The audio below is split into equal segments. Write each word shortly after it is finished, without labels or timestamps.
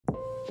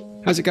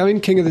How's it going?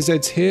 King of the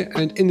Zeds here,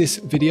 and in this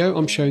video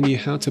I'm showing you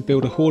how to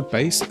build a horde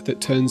base that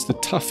turns the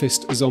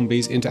toughest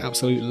zombies into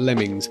absolute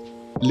lemmings,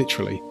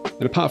 literally.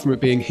 And apart from it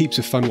being heaps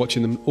of fun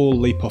watching them all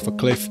leap off a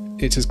cliff,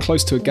 it's as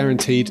close to a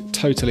guaranteed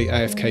totally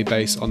AFK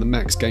base on the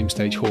max game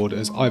stage horde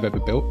as I've ever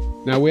built.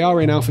 Now we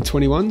are in Alpha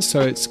 21,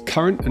 so it's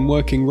current and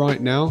working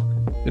right now,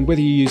 and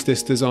whether you use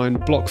this design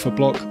block for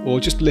block or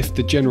just lift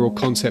the general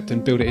concept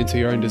and build it into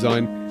your own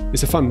design,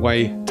 it's a fun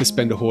way to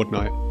spend a horde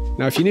night.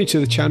 Now if you're new to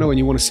the channel and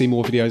you want to see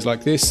more videos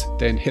like this,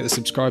 then hit the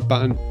subscribe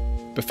button.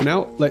 But for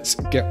now, let's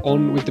get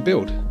on with the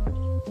build.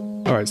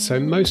 Alright, so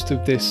most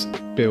of this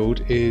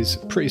build is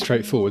pretty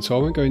straightforward, so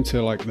I won't go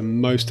into like the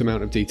most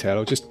amount of detail.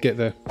 I'll just get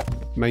the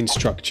main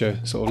structure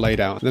sort of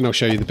laid out, and then I'll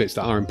show you the bits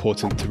that are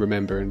important to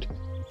remember and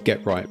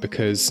get right,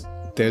 because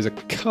there's a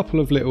couple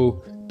of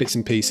little bits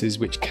and pieces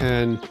which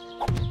can,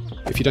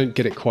 if you don't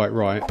get it quite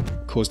right,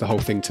 cause the whole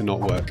thing to not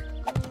work.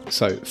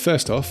 So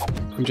first off,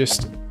 I'm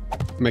just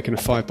making a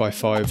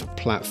 5x5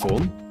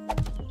 platform,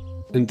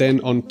 and then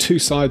on two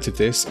sides of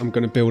this I'm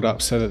going to build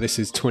up so that this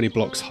is 20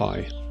 blocks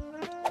high.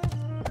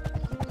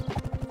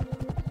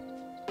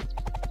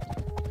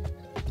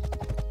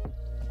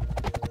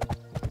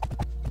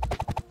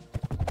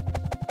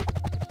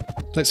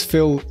 Let's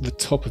fill the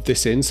top of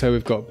this in, so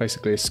we've got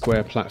basically a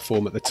square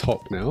platform at the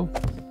top now.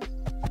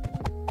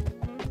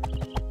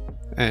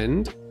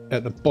 And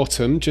at the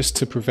bottom, just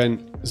to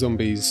prevent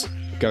zombies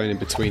going in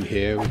between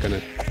here, we're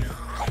going to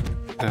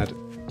add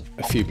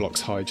a few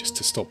blocks high just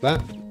to stop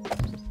that.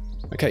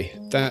 Okay,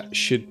 that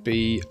should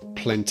be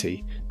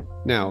plenty.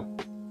 Now,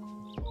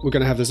 we're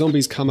going to have the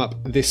zombies come up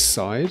this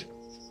side,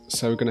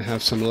 so we're going to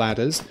have some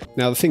ladders.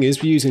 Now the thing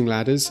is, we're using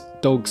ladders.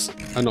 Dogs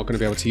are not going to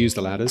be able to use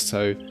the ladders,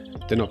 so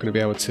they're not going to be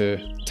able to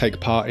take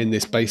part in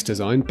this base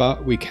design,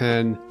 but we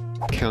can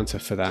counter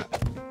for that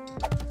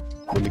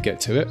when we get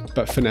to it.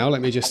 But for now,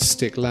 let me just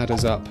stick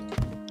ladders up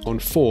on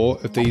 4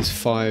 of these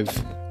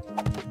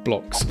 5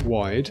 blocks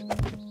wide.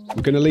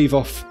 We're going to leave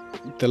off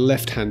the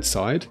left-hand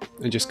side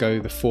and just go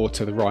the 4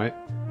 to the right,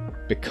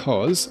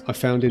 because I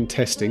found in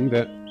testing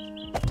that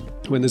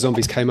when the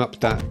zombies came up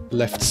that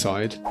left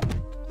side,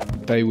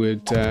 they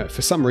would,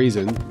 for some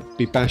reason,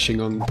 be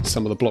bashing on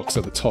some of the blocks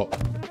at the top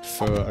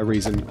for a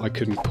reason I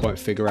couldn't quite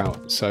figure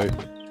out. So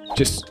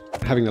just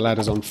having the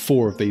ladders on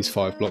 4 of these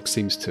 5 blocks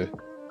seems to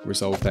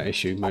resolve that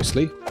issue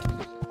mostly.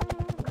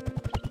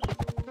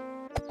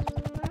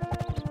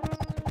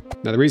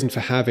 Now the reason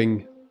for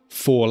having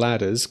 4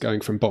 ladders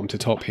going from bottom to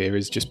top here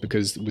is just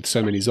because with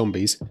so many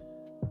zombies,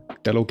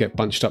 they'll all get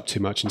bunched up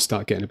too much and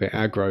start getting a bit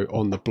aggro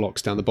on the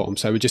blocks down the bottom.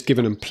 So we're just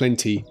giving them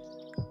plenty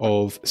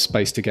of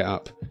space to get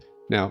up.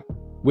 Now,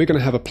 we're going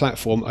to have a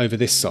platform over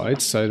this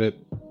side, so that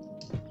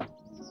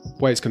the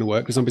way it's going to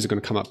work, the zombies are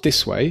going to come up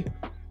this way.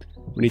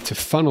 We need to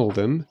funnel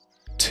them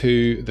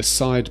to the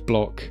side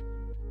block,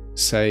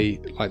 say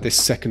like this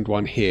second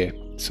one here.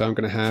 So I'm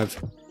going to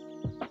have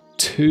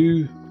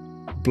 2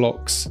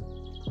 blocks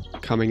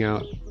coming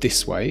out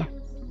this way,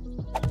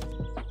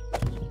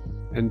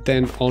 and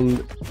then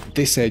on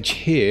this edge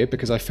here,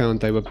 because I found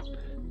they were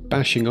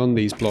bashing on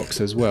these blocks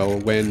as well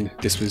when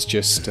this was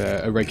just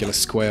a regular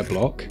square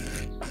block,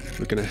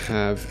 we're going to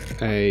have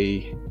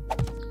a,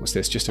 what's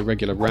this, just a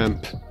regular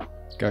ramp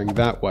going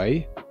that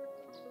way,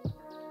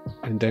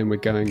 and then we're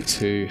going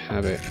to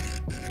have it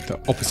the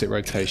opposite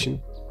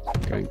rotation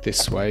going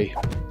this way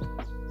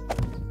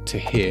to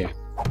here.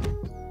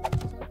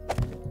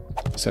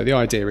 So the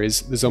idea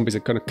is the zombies are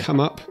going to come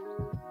up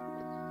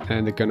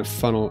and they're going to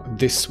funnel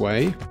this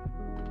way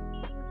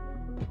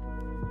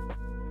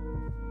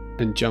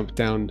and jump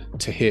down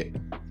to hit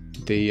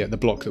the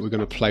block that we're going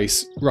to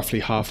place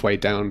roughly halfway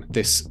down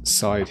this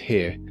side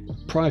here.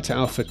 Prior to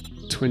Alpha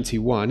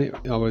 21,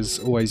 I was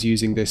always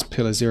using this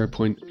pillar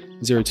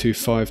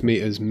 0.025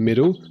 meters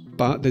middle,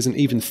 but there's an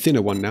even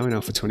thinner one now in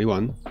Alpha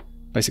 21,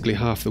 basically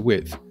half the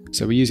width.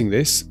 So we're using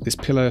this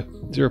pillar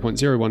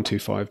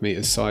 0.0125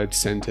 meters side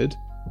centered.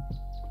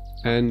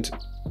 And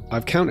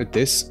I've counted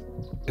this,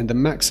 and the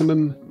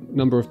maximum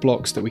number of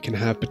blocks that we can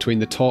have between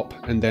the top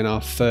and then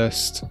our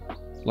first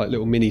like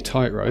little mini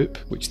tightrope,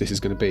 which this is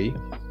going to be,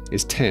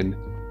 is 10.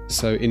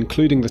 So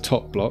including the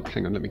top block,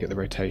 hang on, let me get the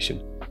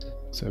rotation.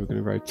 So we're going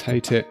to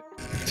rotate it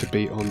to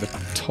be on the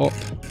top,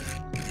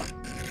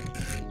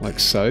 like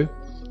so.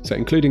 So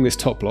including this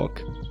top block,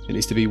 it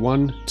needs to be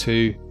 1,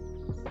 2,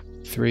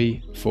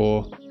 3,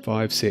 4,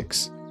 5,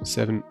 6,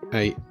 7,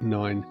 8,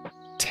 9,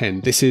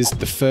 10. This is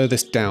the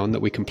furthest down that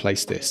we can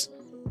place this.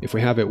 If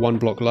we have it 1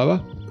 block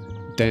lower,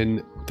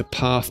 then the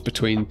path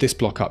between this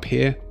block up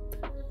here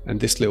and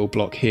this little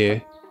block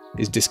here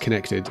is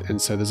disconnected,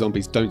 and so the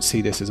zombies don't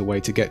see this as a way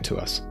to get to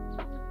us.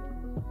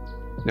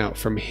 Now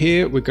from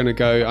here we're going to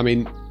go, I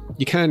mean,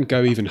 you can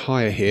go even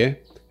higher here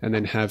and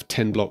then have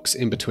 10 blocks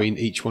in between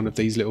each one of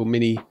these little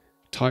mini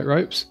tight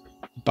ropes,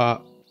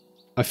 but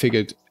I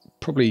figured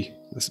probably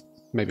that's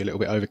maybe a little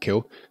bit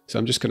overkill, so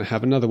I'm just going to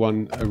have another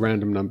one, a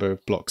random number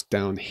of blocks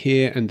down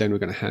here, and then we're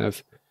going to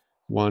have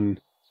one,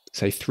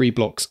 say 3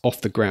 blocks off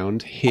the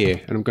ground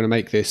here, and I'm going to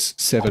make this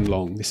 7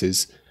 long. This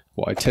is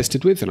what I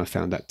tested with, and I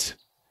found that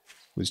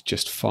was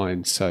just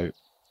fine. So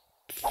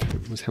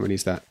how many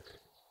is that?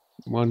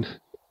 1,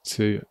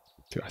 2,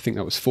 3. I think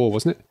that was 4,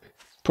 wasn't it?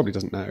 Probably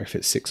doesn't matter if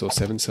it's 6 or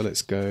 7. So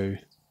let's go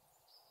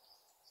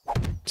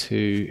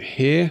to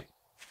here,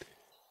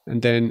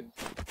 and then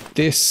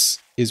this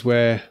is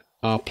where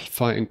our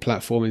fighting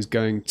platform is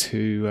going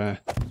to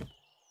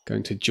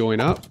join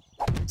up.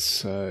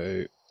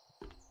 So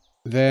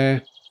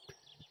there,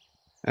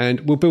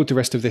 and we'll build the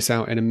rest of this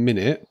out in a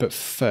minute, but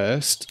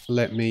first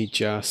let me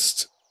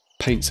just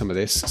paint some of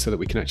this so that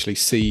we can actually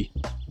see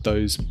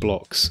those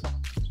blocks.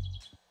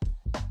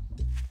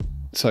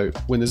 So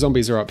when the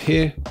zombies are up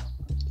here,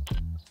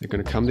 they're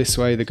going to come this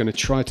way, they're going to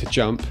try to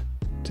jump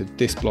to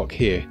this block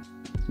here.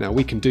 Now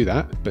we can do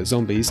that, but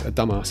zombies are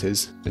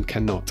dumbasses and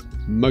cannot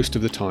most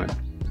of the time.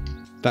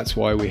 That's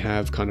why we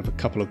have kind of a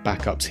couple of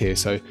backups here.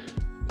 So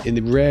in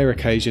the rare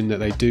occasion that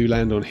they do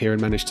land on here and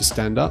manage to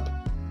stand up,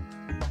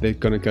 they're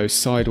going to go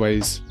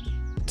sideways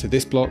to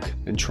this block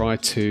and try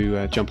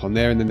to jump on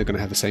there, and then they're going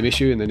to have the same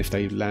issue. And then if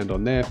they land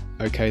on there,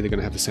 okay, they're going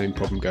to have the same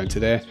problem going to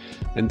there.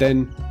 And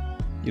then,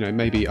 you know,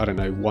 maybe, I don't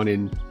know, 1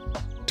 in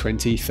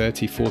 20,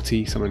 30,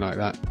 40, something like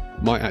that,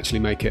 might actually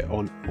make it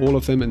on all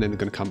of them, and then they're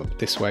going to come up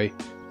this way,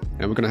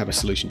 and we're going to have a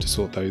solution to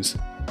sort those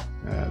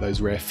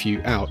rare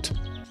few out.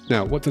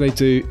 Now, what do they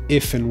do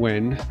if and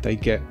when they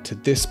get to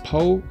this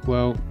pole?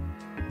 Well,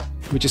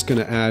 we're just going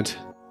to add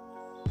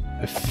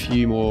a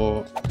few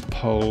more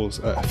poles,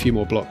 a few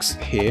more blocks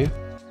here.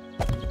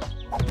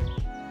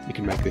 You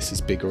can make this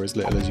as big or as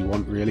little as you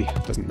want, really,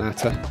 it doesn't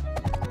matter.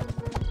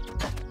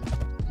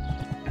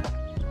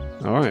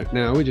 Alright,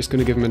 now we're just going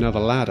to give them another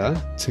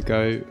ladder to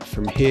go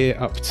from here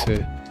up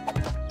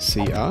to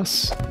see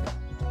us.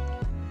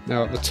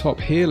 Now at the top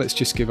here, let's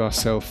just give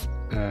ourselves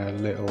a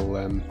little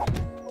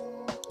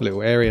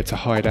area to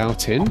hide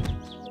out in.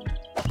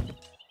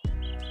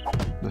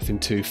 Nothing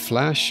too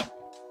flash.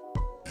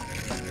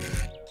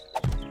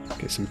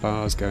 Get some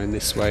bars going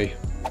this way.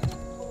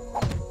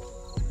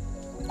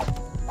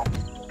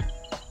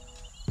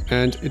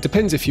 And it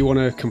depends if you want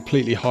to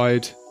completely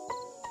hide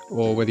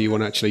or whether you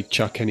want to actually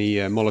chuck any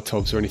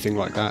Molotovs or anything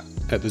like that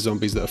at the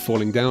zombies that are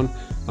falling down.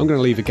 I'm going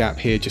to leave a gap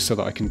here just so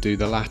that I can do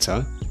the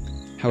latter.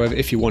 However,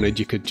 if you wanted,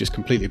 you could just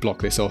completely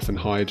block this off and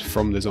hide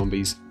from the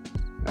zombies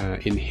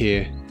in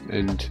here,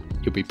 and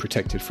you'll be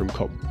protected from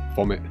cop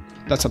vomit.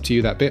 That's up to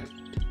you, that bit.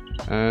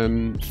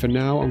 For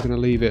now, I'm going to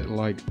leave it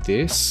like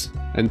this,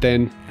 and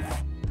then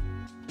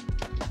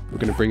we're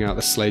going to bring out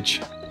the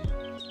sledge,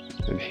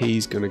 and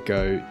he's going to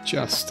go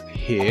just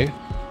here.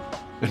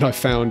 And I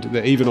found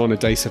that even on a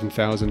day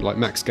 7000, like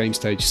max game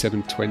stage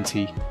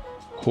 720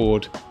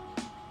 horde,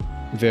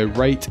 the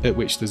rate at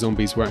which the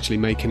zombies were actually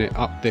making it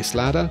up this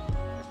ladder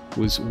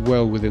was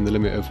well within the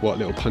limit of what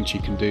little punch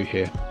you can do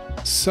here.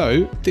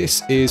 So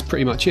this is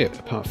pretty much it,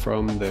 apart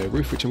from the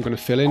roof, which I'm going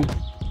to fill in.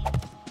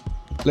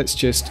 Let's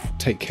just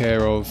take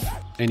care of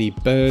any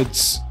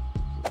birds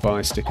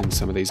by sticking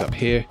some of these up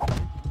here.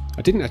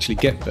 I didn't actually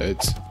get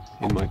birds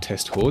in my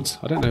test hordes.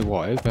 I don't know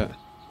why, but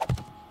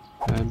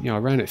yeah, I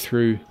ran it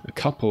through a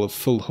couple of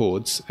full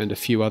hordes and a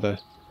few other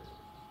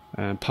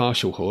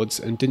partial hordes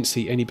and didn't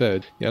see any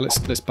bird. Yeah,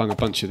 let's bung a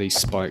bunch of these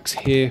spikes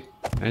here,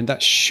 and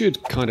that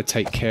should kind of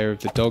take care of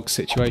the dog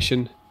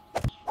situation.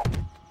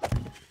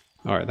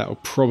 Alright, that will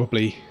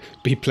probably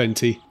be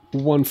plenty.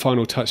 One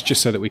final touch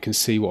just so that we can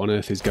see what on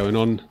earth is going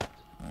on.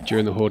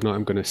 During the horde night,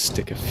 I'm going to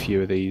stick a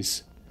few of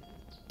these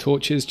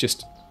torches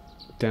just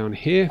down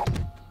here.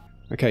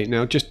 Okay,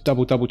 now just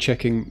double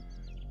checking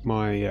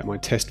my my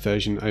test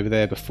version over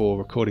there before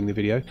recording the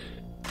video.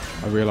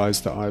 I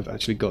realised that I've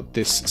actually got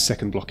this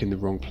second block in the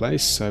wrong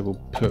place, so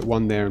we'll put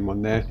one there and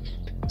one there.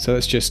 So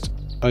that's just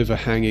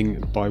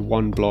overhanging by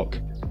one block,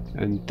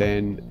 and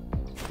then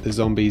the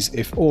zombies,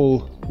 if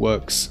all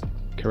works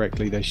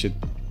correctly, they should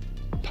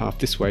path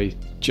this way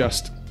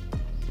just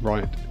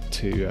right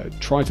to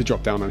try to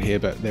drop down on here,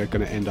 but they're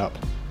going to end up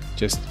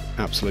just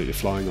absolutely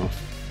flying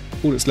off.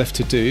 All that's left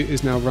to do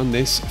is now run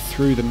this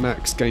through the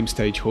max game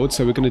stage horde,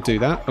 so we're going to do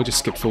that. I'll just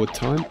skip forward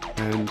time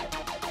and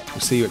we'll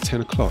see you at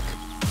 10 o'clock.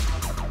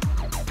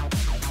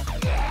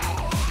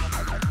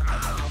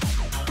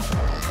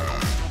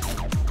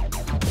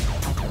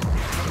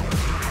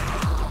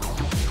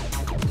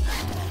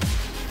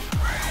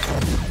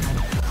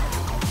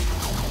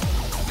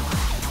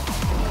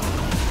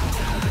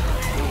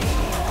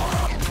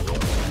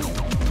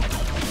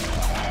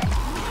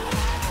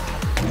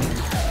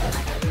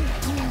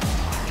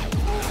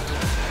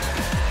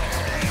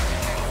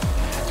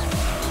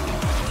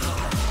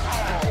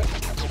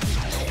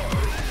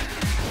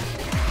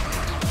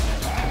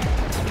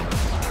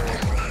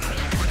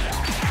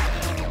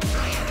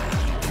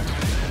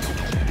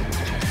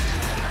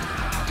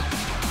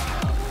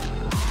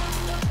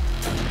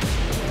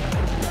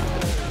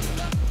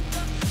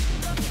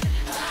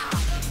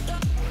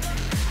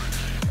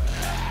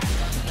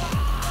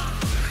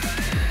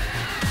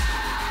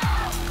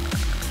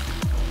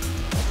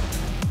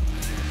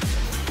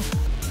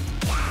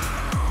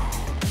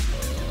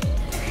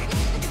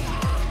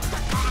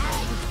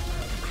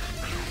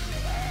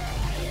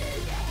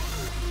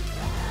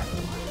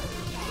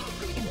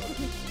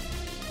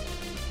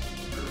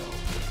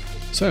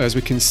 So as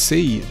we can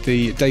see,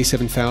 the day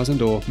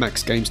 7000 or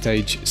max game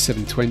stage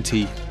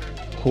 720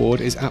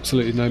 horde is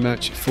absolutely no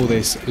match for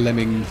this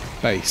lemming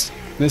base.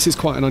 This is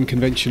quite an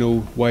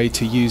unconventional way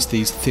to use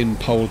these thin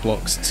pole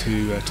blocks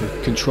to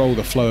control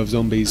the flow of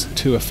zombies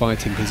to a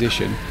fighting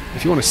position.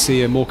 If you want to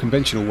see a more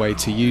conventional way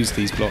to use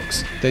these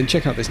blocks, then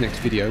check out this next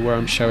video where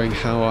I'm showing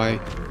how I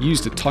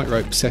used a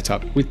tightrope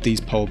setup with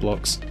these pole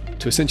blocks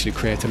to essentially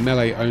create a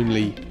melee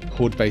only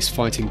horde based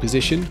fighting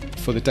position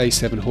for the day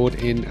 7 horde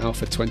in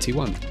Alpha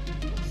 21.